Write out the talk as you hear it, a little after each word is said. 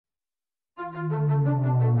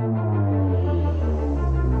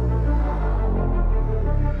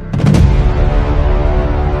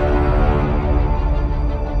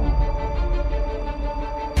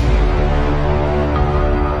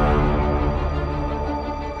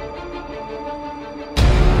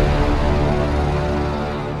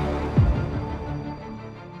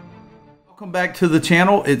Welcome back to the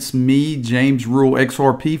channel. It's me, James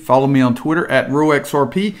RULEXRP. Follow me on Twitter at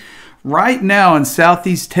RULEXRP. Right now in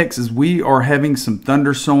Southeast Texas, we are having some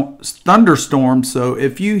thunderstorms. So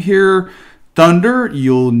if you hear thunder,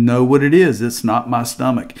 you'll know what it is. It's not my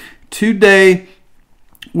stomach. Today,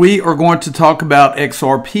 we are going to talk about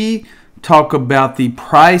XRP, talk about the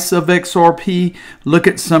price of XRP, look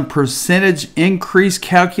at some percentage increase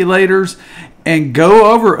calculators, and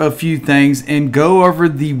go over a few things and go over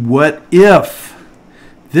the what if.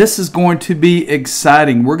 This is going to be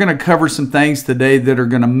exciting. We're going to cover some things today that are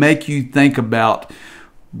going to make you think about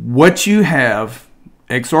what you have,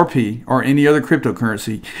 XRP or any other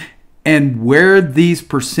cryptocurrency, and where these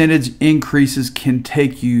percentage increases can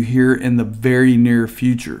take you here in the very near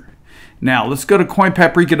future. Now, let's go to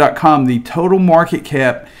coinpaprika.com. The total market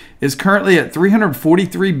cap is currently at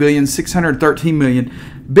 $343,613,000,000.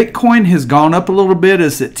 Bitcoin has gone up a little bit.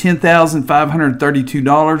 It's at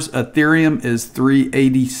 $10,532. Ethereum is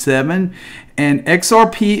 $387. And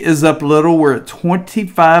XRP is up a little. We're at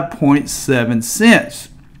 25.7 cents.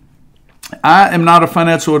 I am not a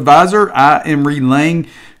financial advisor. I am relaying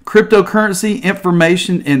cryptocurrency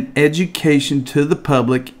information and education to the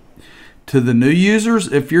public. To the new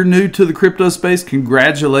users, if you're new to the crypto space,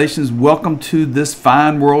 congratulations. Welcome to this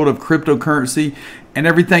fine world of cryptocurrency and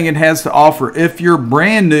everything it has to offer. If you're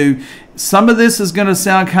brand new, some of this is going to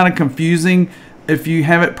sound kind of confusing. If you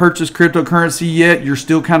haven't purchased cryptocurrency yet, you're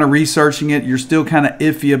still kind of researching it, you're still kind of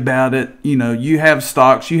iffy about it. You know, you have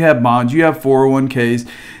stocks, you have bonds, you have 401ks,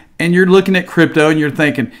 and you're looking at crypto and you're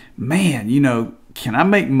thinking, man, you know, can I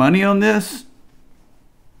make money on this?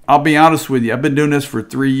 I'll be honest with you. I've been doing this for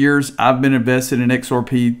 3 years. I've been invested in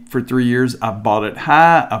XRP for 3 years. I've bought it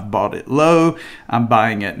high. I've bought it low. I'm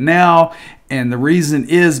buying it now. And the reason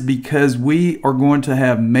is because we are going to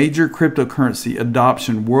have major cryptocurrency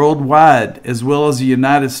adoption worldwide, as well as the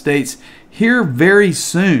United States, here very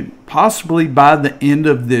soon, possibly by the end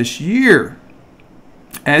of this year.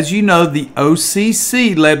 As you know, the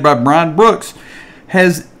OCC, led by Brian Brooks,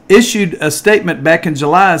 has issued a statement back in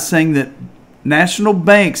July saying that national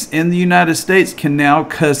banks in the United States can now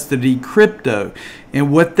custody crypto.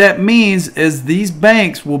 And what that means is these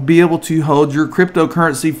banks will be able to hold your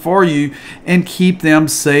cryptocurrency for you and keep them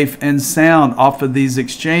safe and sound off of these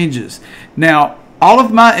exchanges. Now, all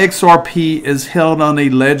of my XRP is held on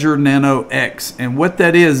a Ledger Nano X. And what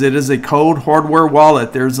that is, it is a cold hardware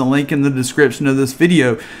wallet. There's a link in the description of this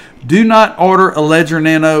video. Do not order a Ledger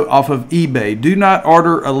Nano off of eBay. Do not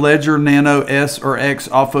order a Ledger Nano S or X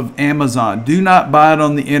off of Amazon. Do not buy it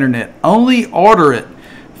on the internet. Only order it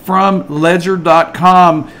from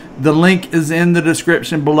ledger.com. The link is in the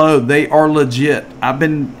description below. They are legit.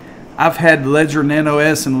 I've had Ledger Nano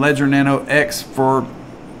S and Ledger Nano X for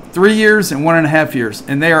 3 years and 1.5 years,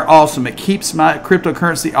 and they are awesome. It keeps my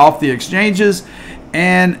cryptocurrency off the exchanges,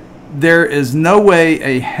 and there is no way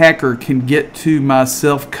a hacker can get to my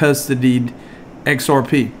self-custodied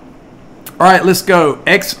XRP. All right, let's go.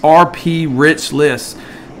 XRP Rich List.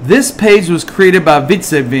 This page was created by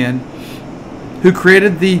Vitseven, who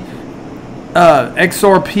created the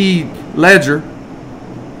XRP ledger,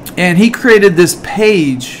 and he created this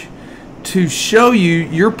page to show you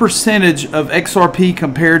your percentage of XRP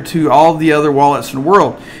compared to all the other wallets in the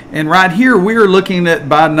world. And right here, we are looking at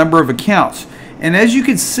by number of accounts. And as you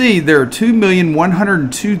can see, there are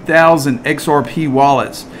 2,102,000 XRP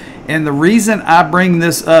wallets. And the reason I bring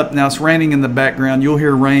this up, now it's raining in the background. You'll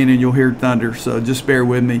hear rain and you'll hear thunder, so just bear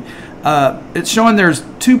with me. It's showing there's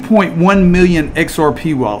 2.1 million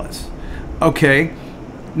XRP wallets. Okay,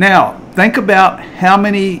 now think about how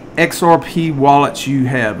many XRP wallets you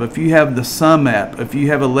have. If you have the Sum app, if you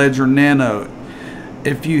have a Ledger Nano,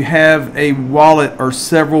 if you have a wallet or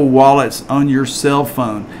several wallets on your cell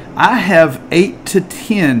phone. I have 8 to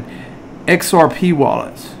 10 XRP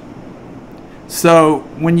wallets. So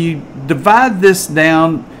when you divide this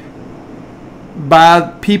down by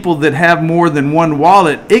people that have more than one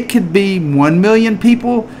wallet, it could be 1 million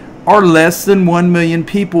people or less than 1 million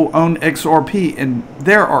people own XRP. And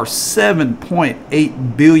there are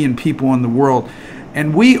 7.8 billion people in the world.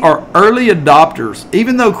 And we are early adopters.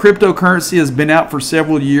 Even though cryptocurrency has been out for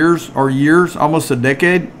several years, almost a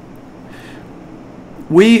decade,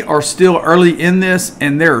 we are still early in this,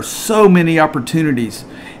 and there are so many opportunities.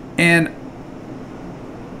 And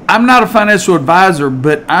I'm not a financial advisor,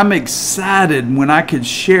 but I'm excited when I could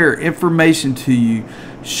share information to you,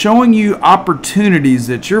 showing you opportunities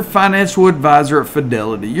that your financial advisor at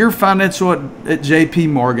Fidelity, your financial at JP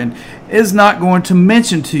Morgan is not going to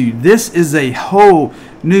mention to you. This is a whole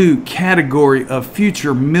new category of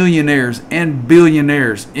future millionaires and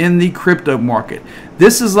billionaires in the crypto market.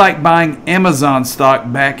 This is like buying Amazon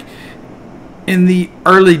stock back in the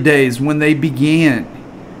early days when they began,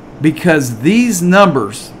 because these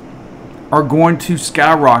numbers are going to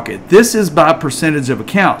skyrocket. This is by percentage of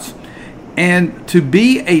accounts. And to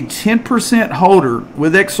be a 10% holder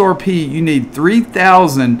with XRP, you need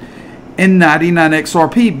 3,099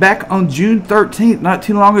 XRP. Back on June 13th, not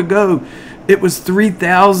too long ago, it was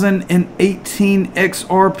 3,018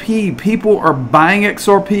 XRP. People are buying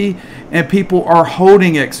XRP and people are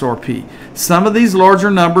holding XRP. Some of these larger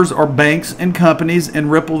numbers are banks and companies, and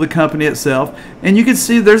Ripple, the company itself. And you can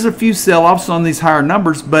see there's a few sell-offs on these higher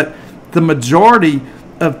numbers, but the majority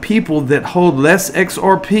of people that hold less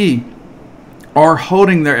XRP are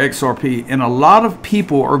holding their XRP, and a lot of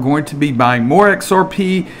people are going to be buying more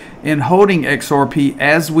XRP and holding XRP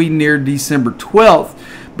as we near December 12th,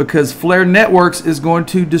 because Flare Networks is going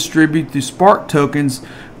to distribute the Spark tokens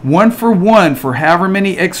 1 for 1 for however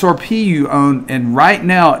many XRP you own, and right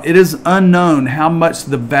now it is unknown how much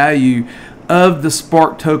the value of the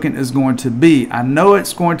Spark token is going to be. I know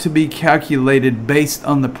it's going to be calculated based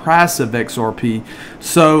on the price of XRP.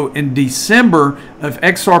 So in December, if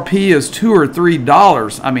XRP is $2 or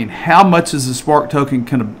 $3, I mean, how much is the Spark token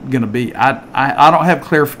going to be? I don't have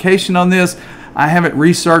clarification on this. I haven't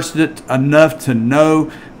researched it enough to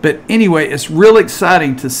know. But anyway, it's real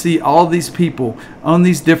exciting to see all these people on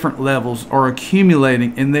these different levels are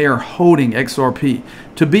accumulating and they are holding XRP.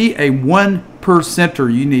 To be a 1%er,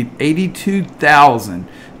 you need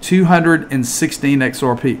 82,216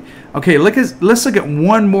 XRP. Okay, let's look at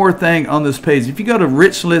one more thing on this page. If you go to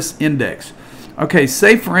Rich List Index, okay,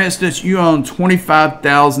 say for instance you own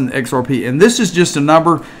 25,000 XRP, and this is just a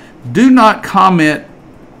number. Do not comment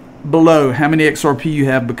below how many XRP you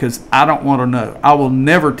have, because I don't want to know. I will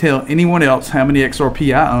never tell anyone else how many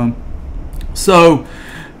XRP I own. So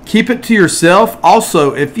keep it to yourself.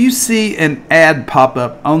 Also, if you see an ad pop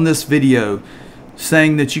up on this video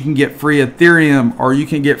saying that you can get free Ethereum, or you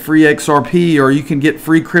can get free XRP, or you can get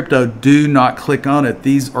free crypto, do not click on it.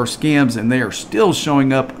 These are scams and they are still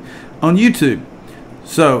showing up on YouTube.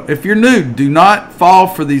 So if you're new, do not fall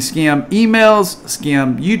for these scam emails,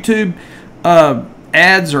 scam YouTube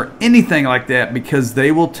ads or anything like that, because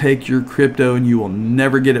they will take your crypto and you will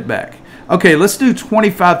never get it back. Okay, let's do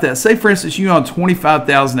 25,000. Say for instance you own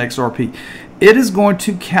 25,000 XRP. It is going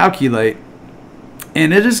to calculate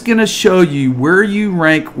and it is going to show you where you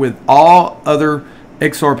rank with all other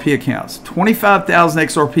XRP accounts. 25,000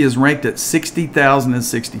 XRP is ranked at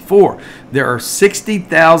 60,064. There are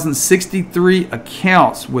 60,063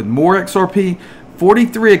 accounts with more XRP,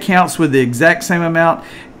 43 accounts with the exact same amount,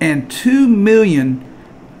 and 2 million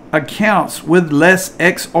accounts with less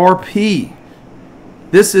XRP.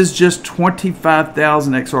 This is just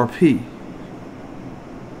 25,000 XRP.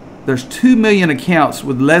 There's 2 million accounts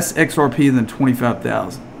with less XRP than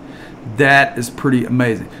 25,000. That is pretty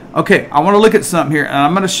amazing. Okay, I want to look at something here, and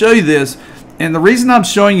I'm going to show you this. And the reason I'm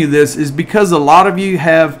showing you this is because a lot of you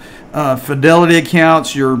have Fidelity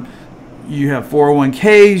accounts. You have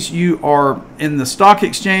 401ks. You are in the stock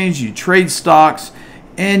exchange. You trade stocks,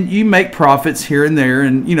 and you make profits here and there,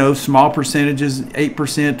 and you know, small percentages,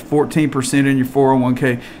 8%, 14% in your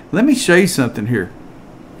 401k. Let me show you something here.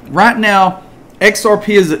 Right now, XRP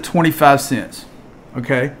is at 25 cents.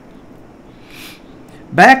 Okay.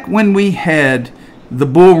 Back when we had the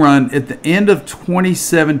bull run at the end of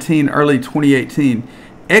 2017, early 2018,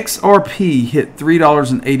 XRP hit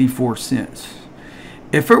 $3.84.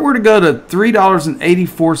 If it were to go to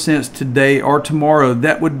 $3.84 today or tomorrow,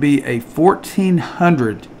 that would be a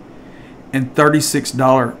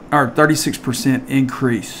 $1,436 or 36%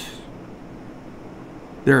 increase.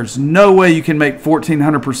 There's no way you can make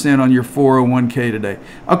 1,400% on your 401k today.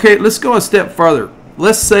 Okay, let's go a step further.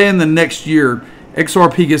 Let's say in the next year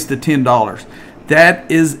XRP gets to $10.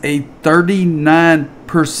 That is a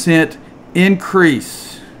 39%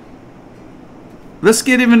 increase. Let's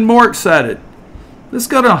get even more excited. Let's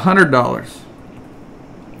go to $100.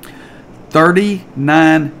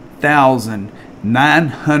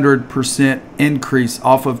 39,900% increase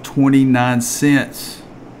off of 29 cents.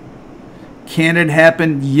 Can it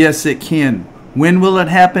happen? Yes, it can. When will it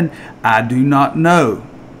happen? I do not know.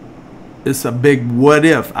 It's a big what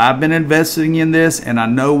if. I've been investing in this, and I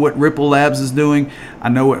know what Ripple Labs is doing. I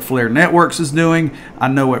know what Flare Networks is doing. I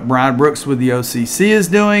know what Brian Brooks with the OCC is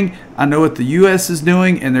doing. I know what the US is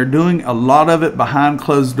doing, and they're doing a lot of it behind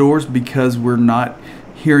closed doors because we're not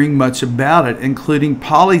hearing much about it, including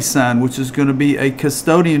PolySign, which is going to be a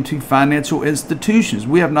custodian to financial institutions.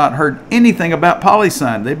 We have not heard anything about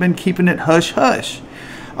PolySign. They've been keeping it hush-hush.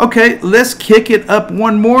 Okay, let's kick it up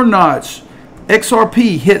one more notch.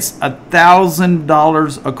 XRP hits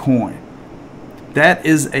 $1,000 a coin. That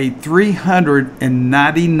is a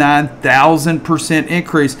 399,000%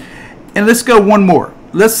 increase. And let's go one more.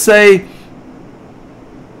 Let's say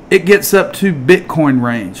it gets up to Bitcoin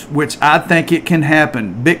range, which I think it can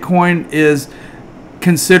happen. Bitcoin is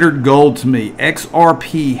considered gold to me.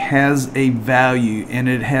 XRP has a value and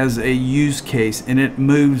it has a use case and it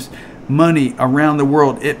moves money around the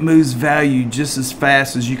world. It moves value just as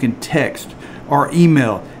fast as you can text or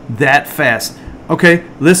email, that fast. Okay,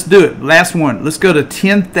 let's do it. Last one. Let's go to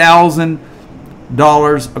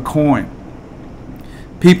 $10,000 a coin.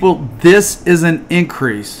 People, this is an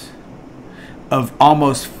increase of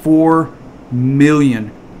almost 4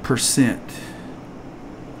 million%.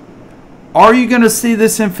 Are you going to see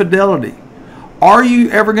this in Fidelity? Are you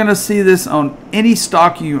ever going to see this on any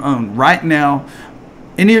stock you own right now?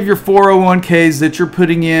 Any of your 401ks that you're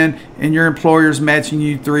putting in and your employer's matching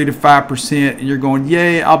you 3 to 5%, and you're going,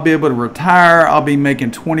 yay, I'll be able to retire. I'll be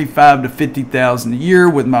making $25,000 to $50,000 a year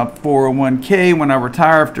with my 401k when I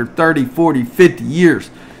retire after 30, 40, 50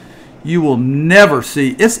 years. You will never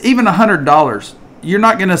see, it's even $100. You're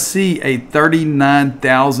not going to see a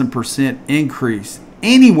 39,000% increase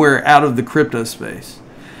anywhere out of the crypto space.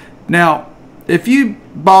 Now, if you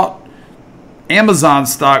bought Amazon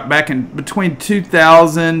stock back in between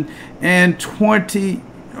 2000 and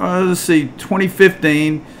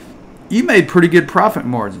 2015, you made pretty good profit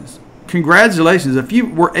margins. Congratulations. If you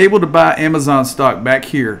were able to buy Amazon stock back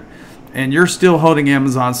here and you're still holding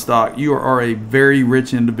Amazon stock, you are a very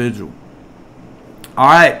rich individual. All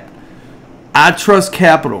right, I trust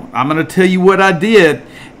capital. I'm going to tell you what I did,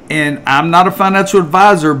 and I'm not a financial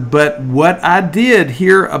advisor, but what I did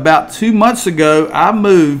here about 2 months ago, I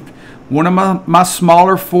moved one of my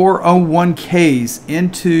smaller 401ks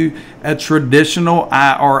into a traditional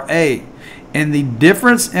IRA. And the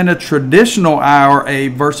difference in a traditional IRA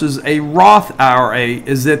versus a Roth IRA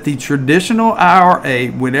is that the traditional IRA,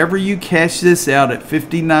 whenever you cash this out at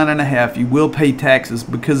 $59.5, you will pay taxes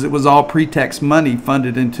because it was all pre-tax money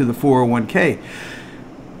funded into the 401k.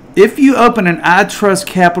 If you open an iTrust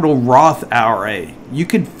Capital Roth IRA, you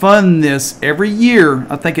can fund this every year.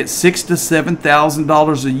 I think it's $6,000 to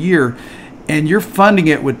 $7,000 a year, and you're funding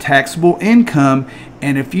it with taxable income.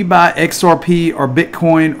 And if you buy XRP or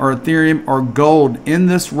Bitcoin or Ethereum or gold in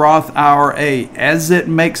this Roth IRA, as it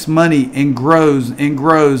makes money and grows and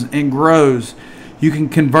grows and grows, you can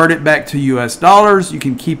convert it back to US dollars. You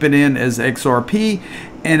can keep it in as XRP.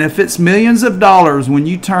 And if it's millions of dollars, when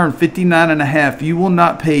you turn 59.5, you will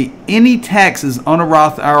not pay any taxes on a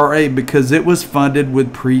Roth IRA because it was funded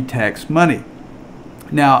with pre-tax money.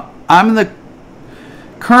 Now, I'm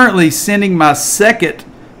currently sending my second,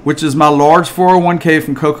 which is my large 401k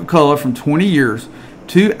from Coca-Cola from 20 years,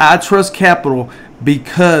 to iTrust Capital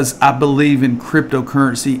because I believe in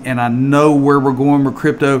cryptocurrency and I know where we're going with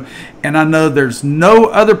crypto, and I know there's no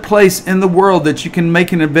other place in the world that you can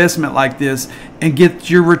make an investment like this and get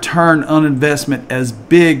your return on investment as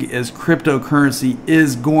big as cryptocurrency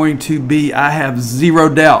is going to be. I have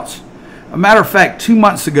zero doubts. A matter of fact, 2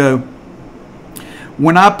 months ago,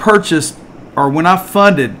 when I purchased or when I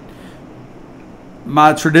funded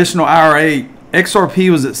my traditional IRA,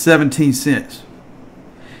 XRP was at 17 cents.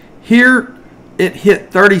 Here it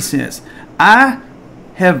hit 30 cents. I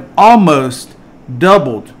have almost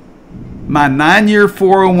doubled my 9-year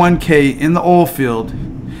 401k in the oil field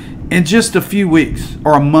in just a few weeks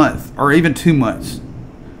or a month or even 2 months.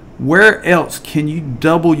 Where else can you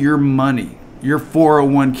double your money, your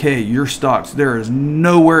 401k, your stocks? There is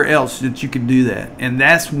nowhere else that you can do that. And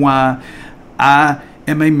that's why I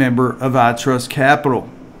am a member of iTrust Capital.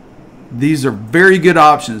 These are very good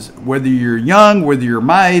options, whether you're young, whether you're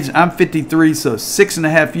my age. I'm 53, so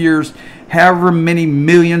 6.5 years, however many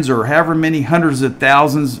millions or however many hundreds of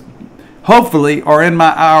thousands, hopefully, are in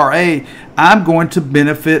my IRA. I'm going to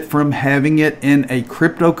benefit from having it in a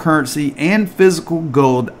cryptocurrency and physical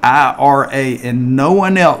gold IRA, and no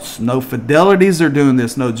one else, no Fidelities are doing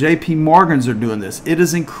this, no JP Morgans are doing this. It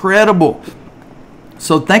is incredible.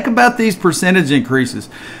 So think about these percentage increases.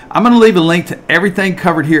 I'm going to leave a link to everything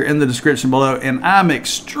covered here in the description below, and I'm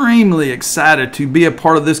extremely excited to be a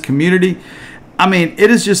part of this community. I mean, it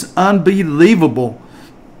is just unbelievable.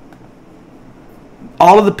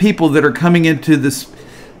 All of the people that are coming into this,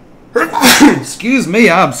 excuse me,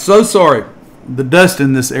 I'm so sorry. The dust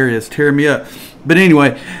in this area is tearing me up. But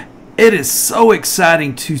anyway, it is so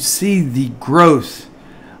exciting to see the growth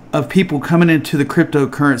of people coming into the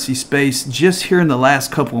cryptocurrency space just here in the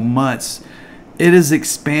last couple of months. It is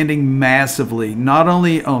expanding massively, not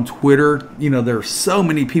only on Twitter. You know, there are so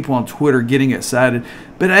many people on Twitter getting excited,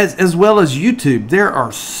 but as well as YouTube. There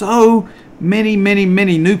are so many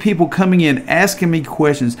new people coming in asking me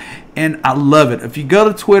questions, and I love it. If you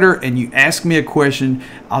go to Twitter and you ask me a question,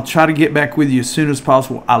 I'll try to get back with you as soon as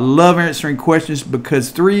possible. I love answering questions because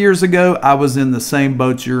 3 years ago I was in the same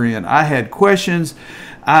boat you're in. I had questions.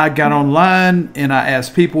 I got online and I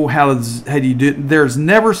asked people, how do you do it? There's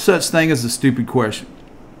never such thing as a stupid question.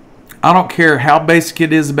 I don't care how basic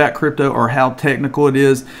it is about crypto or how technical it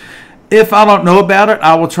is. If I don't know about it,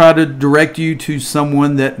 I will try to direct you to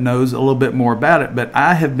someone that knows a little bit more about it. But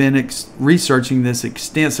I have been researching this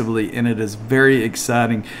extensively, and it is very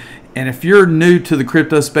exciting. And if you're new to the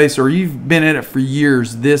crypto space or you've been in it for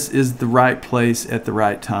years, this is the right place at the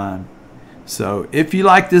right time. So if you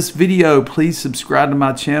like this video, please subscribe to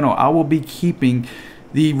my channel. I will be keeping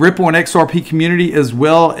the Ripple and XRP community as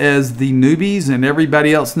well as the newbies and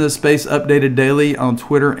everybody else in this space updated daily on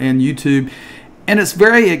Twitter and YouTube. And it's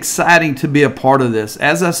very exciting to be a part of this.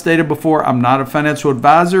 As I stated before, I'm not a financial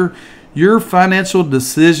advisor. Your financial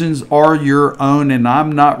decisions are your own, and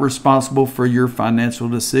I'm not responsible for your financial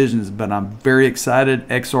decisions, but I'm very excited.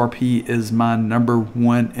 XRP is my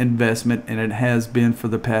 #1 investment, and it has been for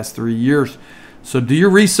the past 3 years. So do your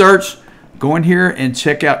research. Go in here and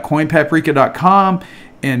check out coinpaprika.com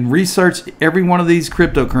and research every one of these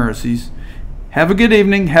cryptocurrencies. Have a good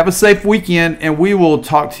evening. Have a safe weekend, and we will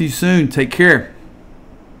talk to you soon. Take care.